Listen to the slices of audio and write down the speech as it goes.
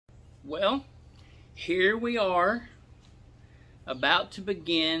Well, here we are about to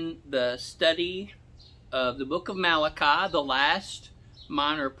begin the study of the book of Malachi, the last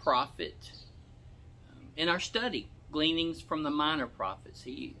minor prophet in our study, Gleanings from the Minor Prophets.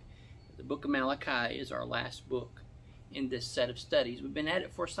 The book of Malachi is our last book in this set of studies. We've been at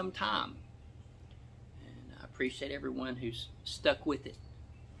it for some time, and I appreciate everyone who's stuck with it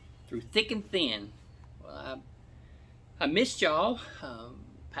through thick and thin. Well, I missed y'all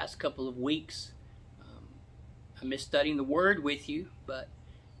past couple of weeks. I missed studying the Word with you, but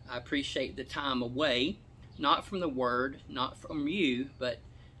I appreciate the time away, not from the Word, not from you, but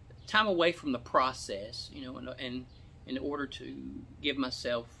time away from the process, and in order to give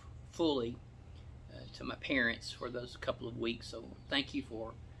myself fully to my parents for those couple of weeks. So thank you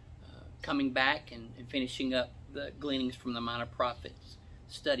for coming back and finishing up the Gleanings from the Minor Prophets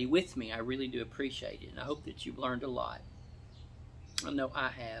study with me. I really do appreciate it, and I hope that you've learned a lot. I know I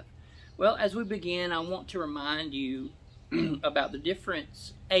have. Well, as we begin, I want to remind you about a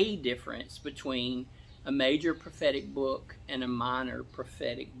difference between a major prophetic book and a minor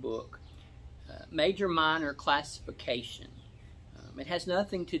prophetic book. Major-minor classification. It has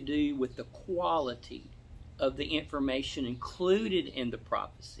nothing to do with the quality of the information included in the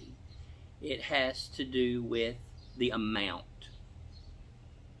prophecy. It has to do with the amount.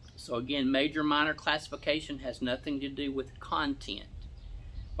 So again, major-minor classification has nothing to do with content.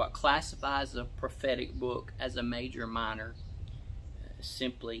 What classifies a prophetic book as a major-minor is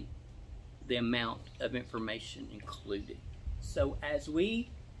simply the amount of information included. So as we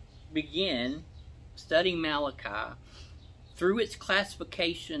begin studying Malachi, through its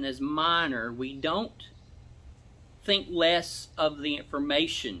classification as minor, we don't think less of the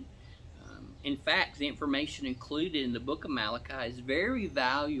information. In fact, the information included in the book of Malachi is very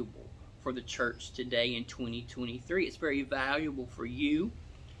valuable for the church today in 2023. It's very valuable for you.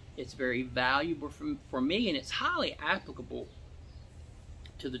 It's very valuable for me, and it's highly applicable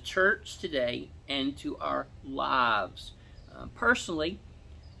to the church today and to our lives. Personally,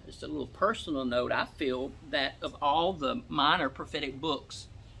 just a little personal note, I feel that of all the minor prophetic books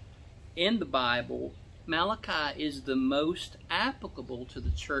in the Bible, Malachi is the most applicable to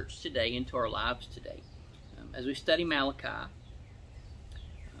the church today and to our lives today. As we study Malachi,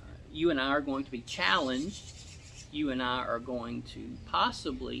 you and I are going to be challenged. You and I are going to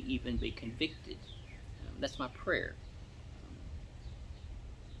possibly even be convicted. That's my prayer.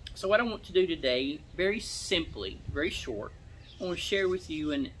 So what I want to do today, very simply, very short, I want to share with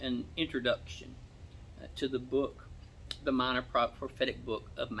you an introduction to the book, the minor prophetic book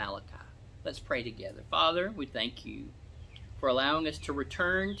of Malachi. Let's pray together. Father, we thank you for allowing us to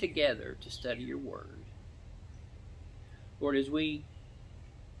return together to study your word. Lord, as we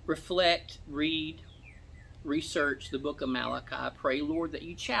reflect, read, research the book of Malachi, I pray, Lord, that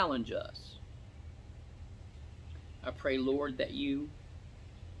you challenge us. I pray, Lord, that you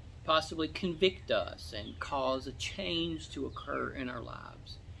possibly convict us and cause a change to occur in our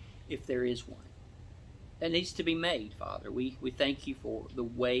lives, if there is one. That needs to be made, Father. We thank you for the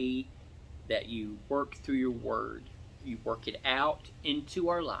way that you work through your word. You work it out into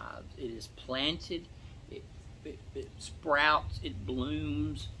our lives. It is planted, it sprouts, it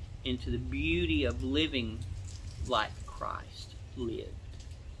blooms into the beauty of living like Christ lived.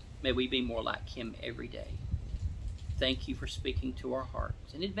 May we be more like him every day. Thank you for speaking to our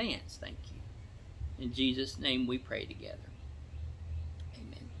hearts. In advance, thank you. In Jesus' name we pray together.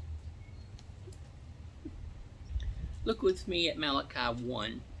 Amen. Look with me at Malachi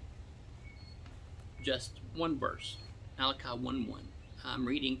 1. Just one verse. Malachi 1:1. I'm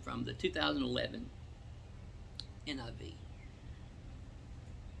reading from the 2011 NIV.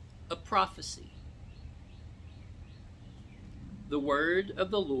 A prophecy. The word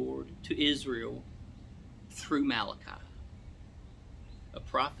of the Lord to Israel through Malachi. A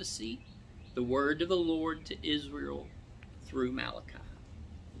prophecy, the word of the Lord to Israel through Malachi.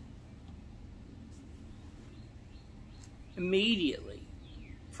 Immediately,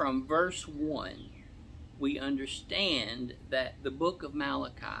 from verse 1, we understand that the book of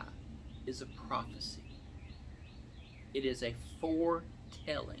Malachi is a prophecy. It is a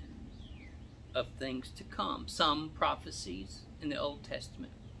foretelling of things to come. Some prophecies in the Old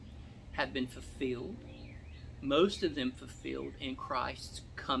Testament have been fulfilled. Most of them fulfilled in Christ's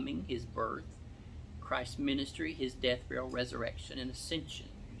coming, his birth, Christ's ministry, his death, burial, resurrection, and ascension.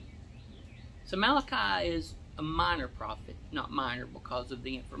 So Malachi is a minor prophet, not minor because of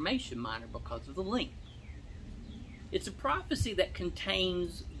the information, minor because of the length. It's a prophecy that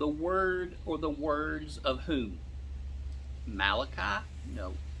contains the word or the words of whom? Malachi?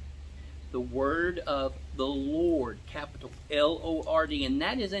 No. the word of the Lord, capital L-O-R-D, and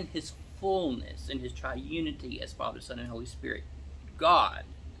that is in his fullness, in his triunity as Father, Son, and Holy Spirit. God.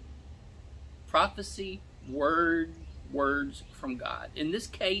 Prophecy, word, words from God. In this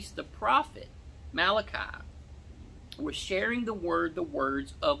case, the prophet, Malachi, was sharing the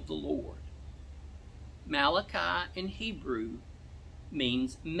words of the Lord. Malachi in Hebrew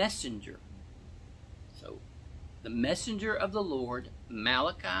means messenger. So, the messenger of the Lord,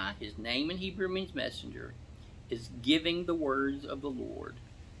 Malachi, his name in Hebrew means messenger, is giving the words of the Lord.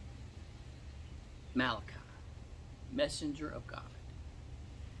 Malachi, messenger of God.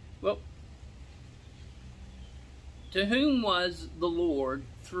 Well, to whom was the Lord,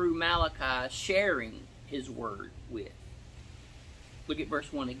 through Malachi, sharing his word with? Look at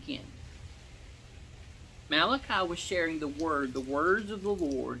verse 1 again. Malachi was sharing the words of the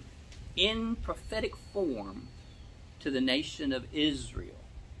Lord, in prophetic form to the nation of Israel.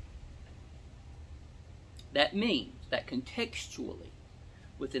 That means that contextually,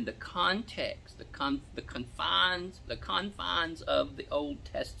 within the context, the confines of the Old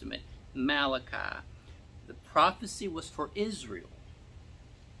Testament, Malachi, the prophecy was for Israel,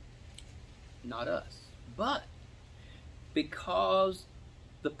 not us. But because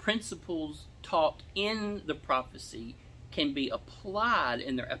the principles taught in the prophecy can be applied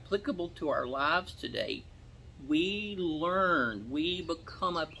and they're applicable to our lives today, we learn, we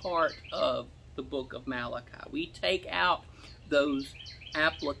become a part of the book of Malachi. We take out those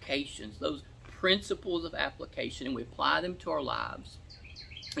applications, those principles of application, and we apply them to our lives.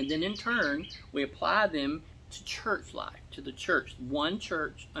 And then in turn, we apply them to church life, to the church, one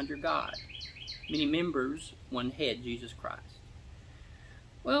church under God. Many members, one head, Jesus Christ.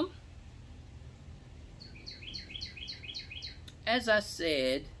 Well, as I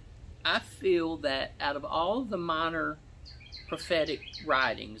said, I feel that out of all the minor prophetic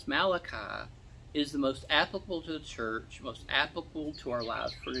writings, Malachi is the most applicable to the church, most applicable to our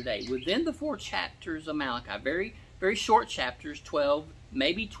lives for today. Within the 4 chapters of Malachi, very, very short chapters, 12,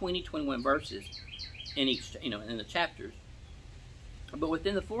 maybe 20, 21 verses in each, in the chapters. But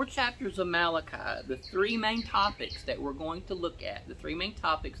within the 4 chapters of Malachi, the 3 main topics that we're going to look at, the 3 main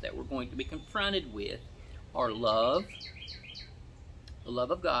topics that we're going to be confronted with are love, the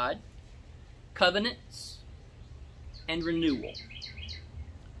love of God, covenants, and renewal.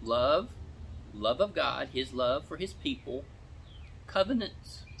 Love of God, his love for his people,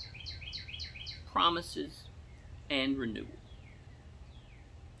 covenants, promises, and renewal.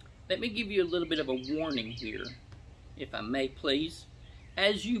 Let me give you a little bit of a warning here, if I may, please.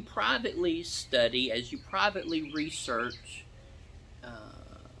 As you privately study, as you privately research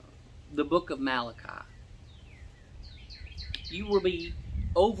the book of Malachi, you will be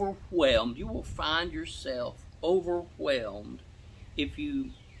overwhelmed. You will find yourself overwhelmed if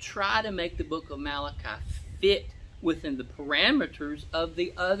you try to make the book of Malachi fit within the parameters of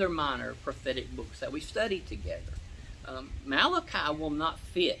the other minor prophetic books that we study together. Malachi will not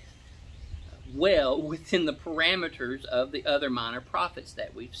fit well within the parameters of the other minor prophets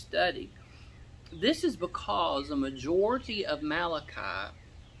that we've studied. This is because a majority of Malachi,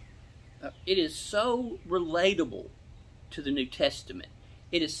 it is so relatable to the New Testament.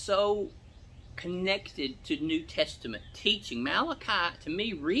 It is so connected to New Testament teaching. Malachi, to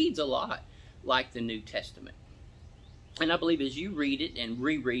me, reads a lot like the New Testament. And I believe as you read it and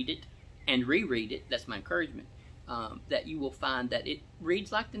reread it and reread it, that's my encouragement, that you will find that it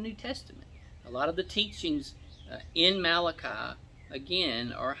reads like the New Testament. A lot of the teachings in Malachi,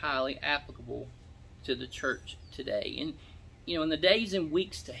 again, are highly applicable to the church today. And, in the days and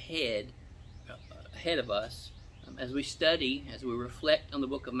weeks ahead of us, as we study, as we reflect on the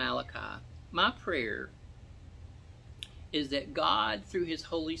book of Malachi, my prayer is that God, through his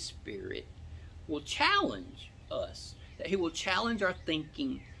Holy Spirit, will challenge us, that he will challenge our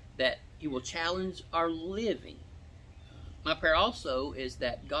thinking, that he will challenge our living. My prayer also is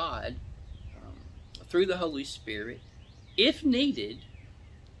that God, through the Holy Spirit, if needed,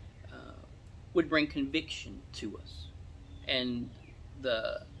 would bring conviction to us. And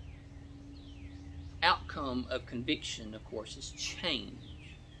the outcome of conviction, of course, is change.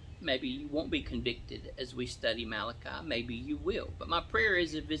 Maybe you won't be convicted as we study Malachi. Maybe you will. But my prayer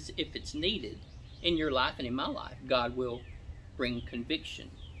is if it's needed in your life and in my life, God will bring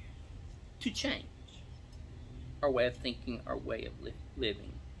conviction to change our way of thinking, our way of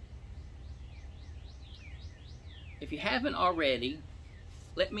living. If you haven't already,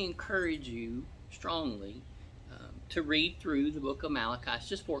 let me encourage you strongly to read through the book of Malachi. It's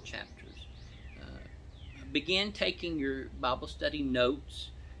just 4 chapters. Begin taking your Bible study notes.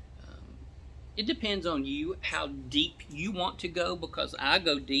 It depends on you how deep you want to go, because I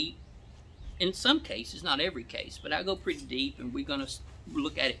go deep in some cases, not every case, but I go pretty deep, and we're going to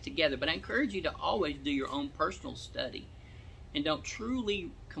look at it together. But I encourage you to always do your own personal study, and don't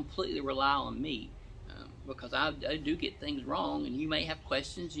truly completely rely on me, because I do get things wrong, and you may have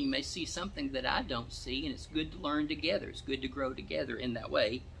questions, and you may see something that I don't see, and it's good to learn together. It's good to grow together in that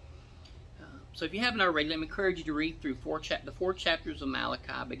way. So if you haven't already, let me encourage you to read through the 4 chapters of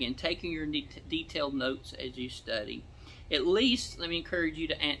Malachi. Begin taking your detailed notes as you study. At least, let me encourage you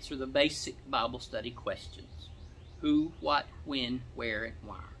to answer the basic Bible study questions. Who, what, when, where, and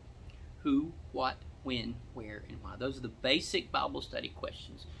why. Who, what, when, where, and why. Those are the basic Bible study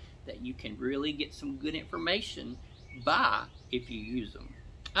questions that you can really get some good information by if you use them.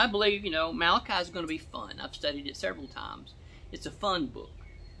 I believe, Malachi is going to be fun. I've studied it several times. It's a fun book.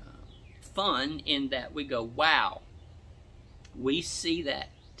 Fun in that we go, wow, we see that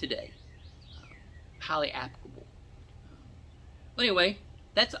today. Highly applicable. But anyway,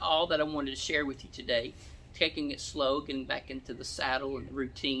 that's all that I wanted to share with you today. Taking it slow, getting back into the saddle and the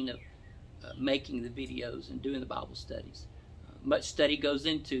routine of making the videos and doing the Bible studies. Much study goes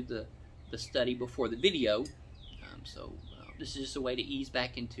into the study before the video, so this is just a way to ease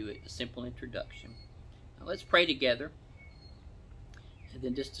back into it, a simple introduction. Now, let's pray together, and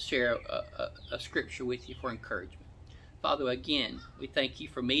then just to share a scripture with you for encouragement. Father, again, we thank you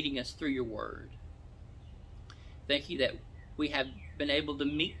for meeting us through your word. Thank you that we have been able to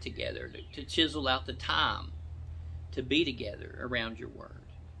meet together, to chisel out the time to be together around your word.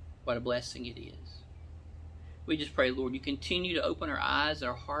 What a blessing it is. We just pray, Lord, you continue to open our eyes,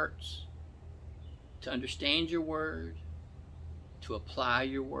 our hearts, to understand your word, to apply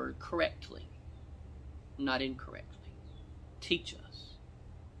your word correctly, not incorrectly. Teach us,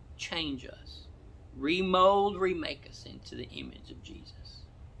 change us, remold, remake us into the image of Jesus.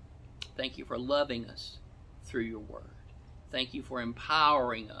 Thank you for loving us through your word. Thank you for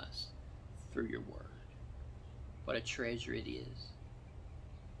empowering us through your word. What a treasure it is.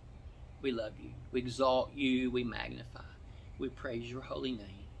 We love you. We exalt you. We magnify. We praise your holy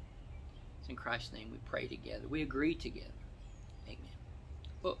name. It's in Christ's name we pray together. We agree together. Amen.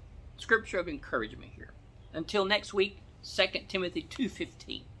 Well, scripture of encouragement here. Until next week, 2 Timothy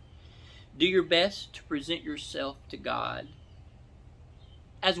 2:15. Do your best to present yourself to God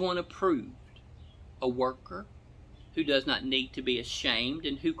as one approved, a worker who does not need to be ashamed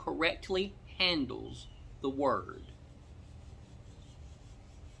and who correctly handles the word.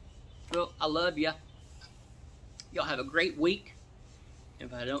 Well, I love you. Y'all have a great week.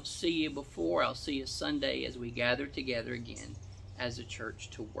 If I don't see you before, I'll see you Sunday as we gather together again as a church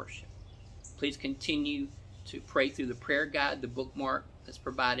to worship. Please continue to pray through the prayer guide, the bookmark that's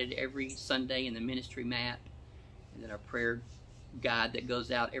provided every Sunday in the ministry map, and then our prayer guide that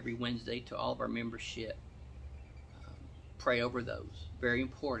goes out every Wednesday to all of our membership. Pray over those. Very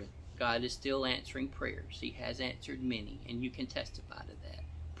important. God is still answering prayers. He has answered many, and you can testify to that.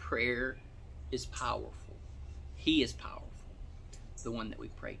 Prayer is powerful. He is powerful, the one that we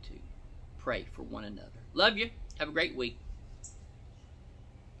pray to. Pray for one another. Love you. Have a great week.